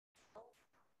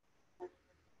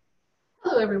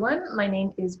everyone, my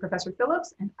name is Professor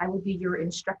Phillips and I will be your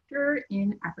instructor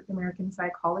in African American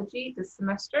psychology this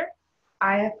semester.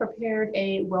 I have prepared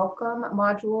a welcome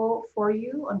module for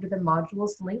you under the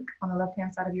modules link on the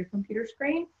left-hand side of your computer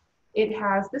screen. It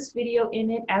has this video in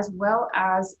it as well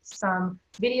as some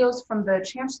videos from the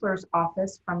Chancellor's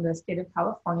Office from the state of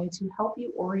California to help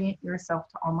you orient yourself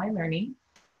to online learning.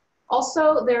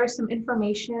 Also, there is some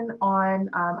information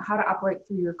on how to operate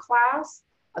through your class,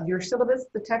 of your syllabus,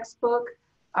 the textbook,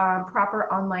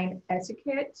 proper online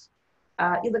etiquette,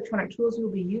 electronic tools you'll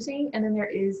be using, and then there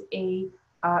is a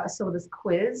syllabus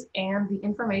quiz and the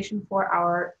information for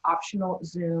our optional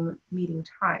Zoom meeting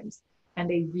times and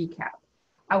a recap.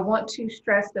 I want to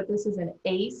stress that this is an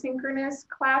asynchronous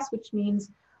class, which means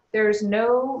there's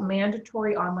no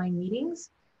mandatory online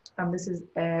meetings. This is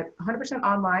 100%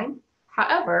 online.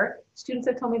 However, students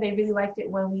have told me they really liked it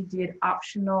when we did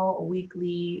optional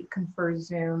weekly Confer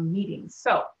Zoom meetings.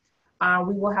 So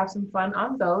we will have some fun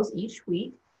on those each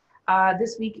week.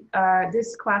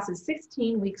 This class is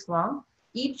 16 weeks long.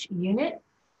 Each unit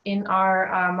in our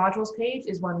modules page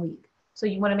is 1 week. So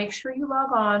you want to make sure you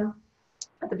log on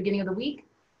at the beginning of the week,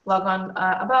 log on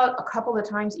about a couple of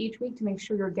times each week to make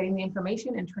sure you're getting the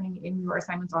information and turning in your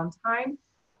assignments on time.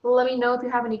 Let me know if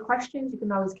you have any questions. You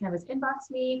can always Canvas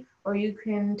inbox me or you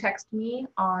can text me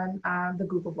on the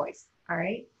Google Voice. All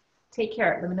right. Take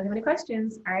care. Let me know if you have any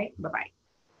questions. All right. Bye-bye.